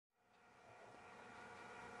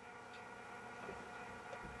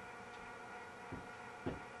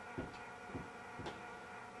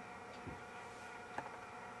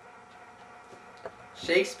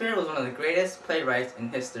Shakespeare was one of the greatest playwrights in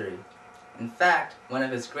history. In fact, one of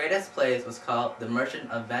his greatest plays was called The Merchant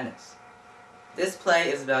of Venice. This play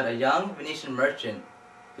is about a young Venetian merchant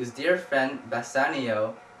whose dear friend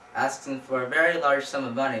Bassanio asks him for a very large sum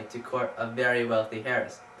of money to court a very wealthy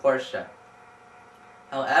heiress, Portia.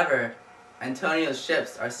 However, Antonio's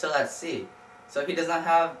ships are still at sea, so he does not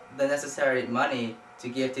have the necessary money to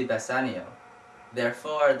give to Bassanio.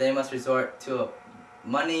 Therefore, they must resort to a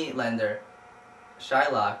money lender,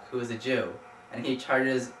 Shylock, who is a Jew, and he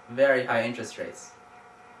charges very high interest rates.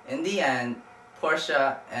 In the end,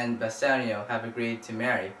 Portia and Bassanio have agreed to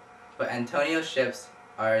marry, but Antonio's ships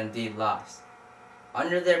are indeed lost.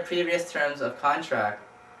 Under their previous terms of contract,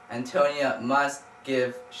 Antonio must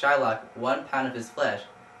give Shylock 1 pound of his flesh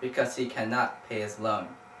because he cannot pay his loan.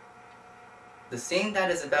 The scene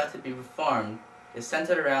that is about to be performed is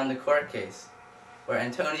centered around the court case, where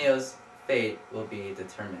Antonio's fate will be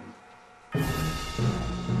determined.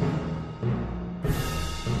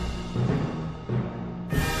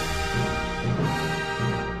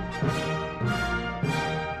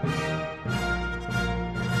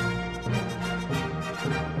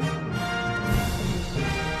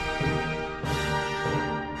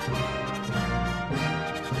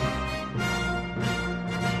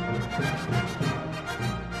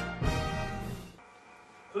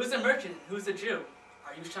 Who's a merchant and who's a Jew?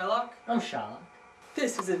 Are you Shylock? I'm Shylock.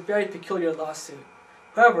 This is a very peculiar lawsuit.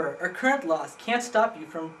 However, our current laws can't stop you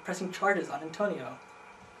from pressing charges on Antonio.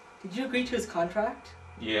 Did you agree to his contract?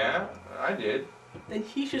 Yeah, I did. Then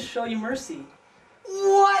he should show you mercy.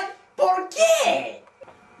 What? ¿Por qué?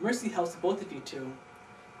 Mercy helps both of you two.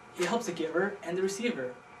 It helps the giver and the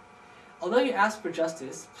receiver. Although you ask for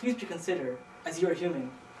justice, please be considered, as you are human.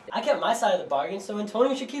 I kept my side of the bargain, so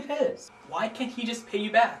Antonio should keep his. Why can't he just pay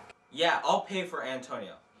you back? Yeah, I'll pay for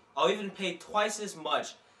Antonio. I'll even pay twice as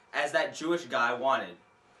much as that Jewish guy wanted.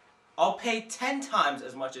 I'll pay 10 times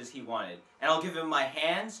as much as he wanted, and I'll give him my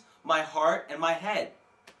hands, my heart, and my head.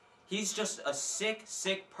 He's just a sick,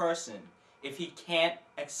 sick person if he can't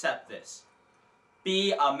accept this.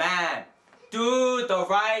 Be a man. Do the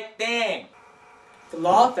right thing. The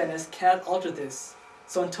law of Venice cannot alter this,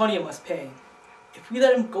 so Antonio must pay. If we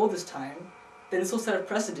let him go this time, then this will set a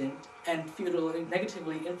precedent and it will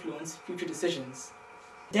negatively influence future decisions.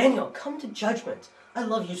 Daniel, come to judgment. I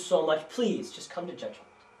love you so much. Please, just come to judgment.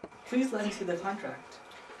 Please let me see the contract.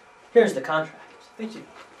 Here's the contract. Thank you.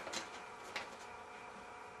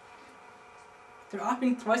 They're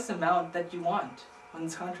offering twice the amount that you want on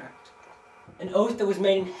this contract. An oath that was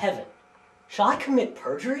made in heaven. Shall I commit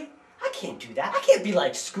perjury? I can't do that. I can't be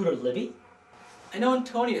like Scooter Libby. I know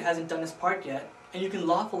Antonio hasn't done his part yet, and you can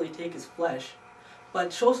lawfully take his flesh,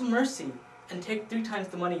 but show some mercy and take 3 times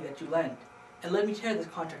the money that you lend, and let me tear this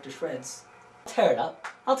contract to shreds. Tear it up.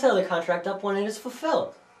 I'll tear the contract up when it is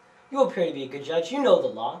fulfilled. You appear to be a good judge. You know the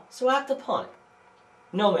law, so act upon it.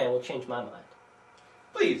 No man will change my mind.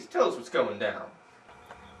 Please, tell us what's going down.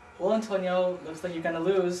 Well, Antonio, looks like you're gonna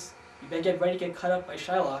lose. You better get ready to get cut up by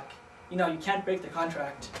Shylock. You know, you can't break the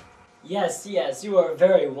contract. Yes, yes, you are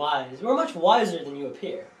very wise. You are much wiser than you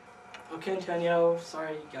appear. Okay, Antonio,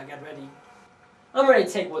 sorry, gotta get ready. I'm ready to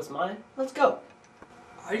take what's mine. Let's go.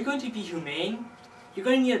 Are you going to be humane? You're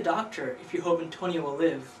going to need a doctor if you hope Antonio will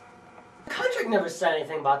live. The contract never said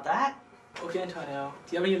anything about that. Okay, Antonio,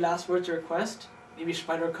 do you have any last words or request? Maybe a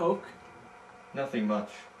Sprite or a Coke? Nothing much.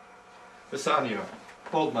 Bassanio,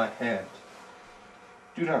 hold my hand.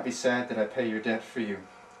 Do not be sad that I pay your debt for you.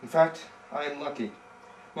 In fact, I am lucky.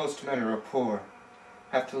 Most men are poor,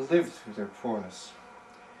 have to live through their poorness.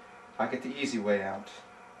 I get the easy way out.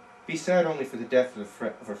 Be sad only for the death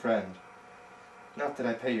of a friend. Not that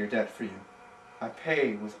I pay your debt for you. I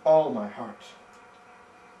pay with all my heart.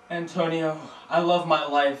 Antonio, I love my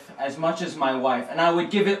life as much as my wife, and I would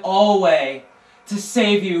give it all away to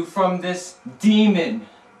save you from this demon.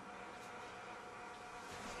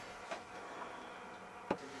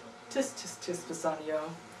 Tisk, Bassanio.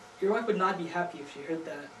 Your wife would not be happy if she heard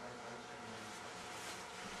that.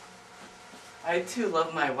 I too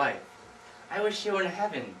love my wife. I wish she were in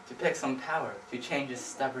heaven to pick some power to change this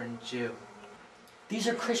stubborn Jew. These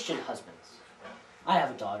are Christian husbands. I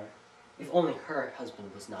have a daughter. If only her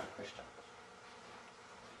husband was not a Christian.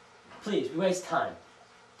 Please, we waste time.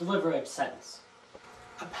 Deliver a sentence.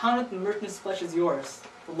 A pound of the merchant's flesh is yours.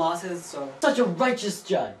 The law says so. Such a righteous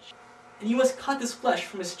judge. And you must cut this flesh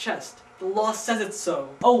from his chest. The law says it so.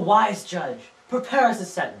 Oh, wise judge, prepare us a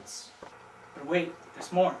sentence. But wait,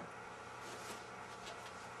 there's more.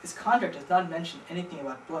 This contract does not mention anything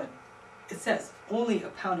about blood. It says only a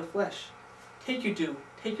pound of flesh. Take your due,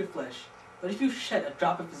 take your flesh. But if you shed a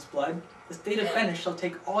drop of his blood, the state of Venice shall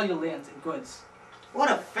take all your lands and goods. What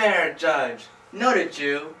a fair judge! Noted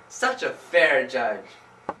Jew, such a fair judge.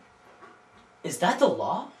 Is that the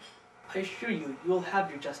law? I assure you, you will have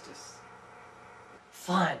your justice.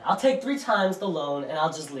 Fine, I'll take 3 times the loan and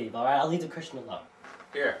I'll just leave, alright? I'll leave the Christian alone.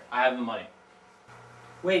 Here, I have the money.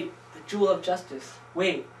 Wait, the jewel of justice.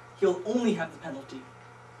 Wait, he'll only have the penalty.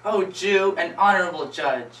 O Jew, an honorable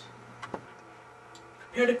judge.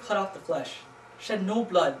 Prepare to cut off the flesh. Shed no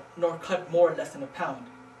blood, nor cut more or less than a pound.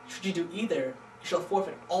 Should you do either, you shall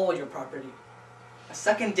forfeit all your property. A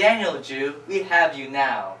second Daniel, Jew, we have you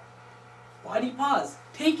now. Why do you pause?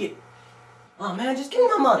 Take it. Oh man, just give me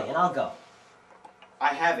my money and I'll go.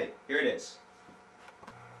 I have it. Here it is.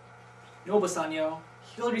 No, Bassanio.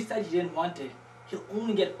 He already said he didn't want it. He'll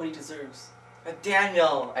only get what he deserves. A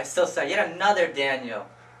Daniel, I still say, yet another Daniel.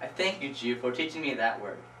 I thank you, Jew, for teaching me that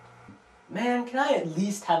word. Man, can I at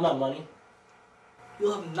least have my money?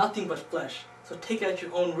 You'll have nothing but flesh, so take it at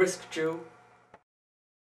your own risk, Jew.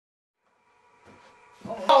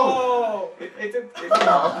 Oh!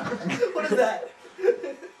 What is that?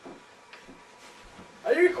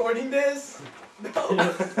 Are you recording this? No.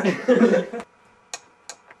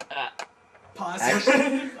 Pause.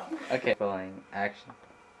 Action. Okay, following action.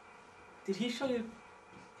 Did he show you?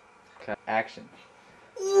 Cut. Action.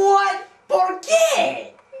 What? ¿Por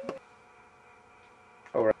qué?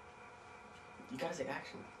 Oh, right. You gotta take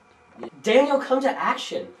action. Daniel, come to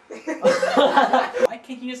action. Why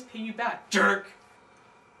can't he just pay you back? Jerk!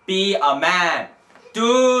 Be a man.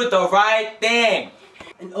 Do the right thing.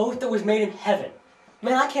 An oath that was made in heaven.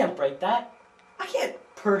 Man, I can't break that. I can't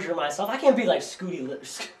perjure myself. I can't be like Scooty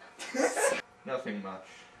Lips. Nothing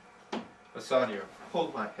much. Bassanio,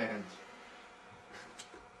 hold my hand.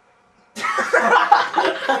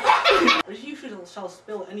 If you shall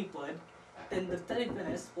spill any blood, then the state of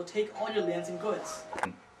Venice will take all your lands and goods.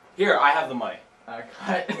 Here, I have the money.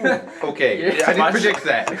 Cut. Okay, You're I didn't much- predict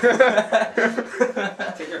that.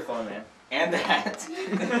 Take your phone, man. And the hat.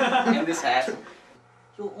 In this hat.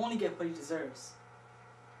 He'll only get what he deserves.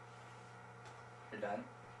 You're done.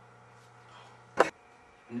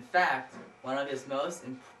 In fact, one of his most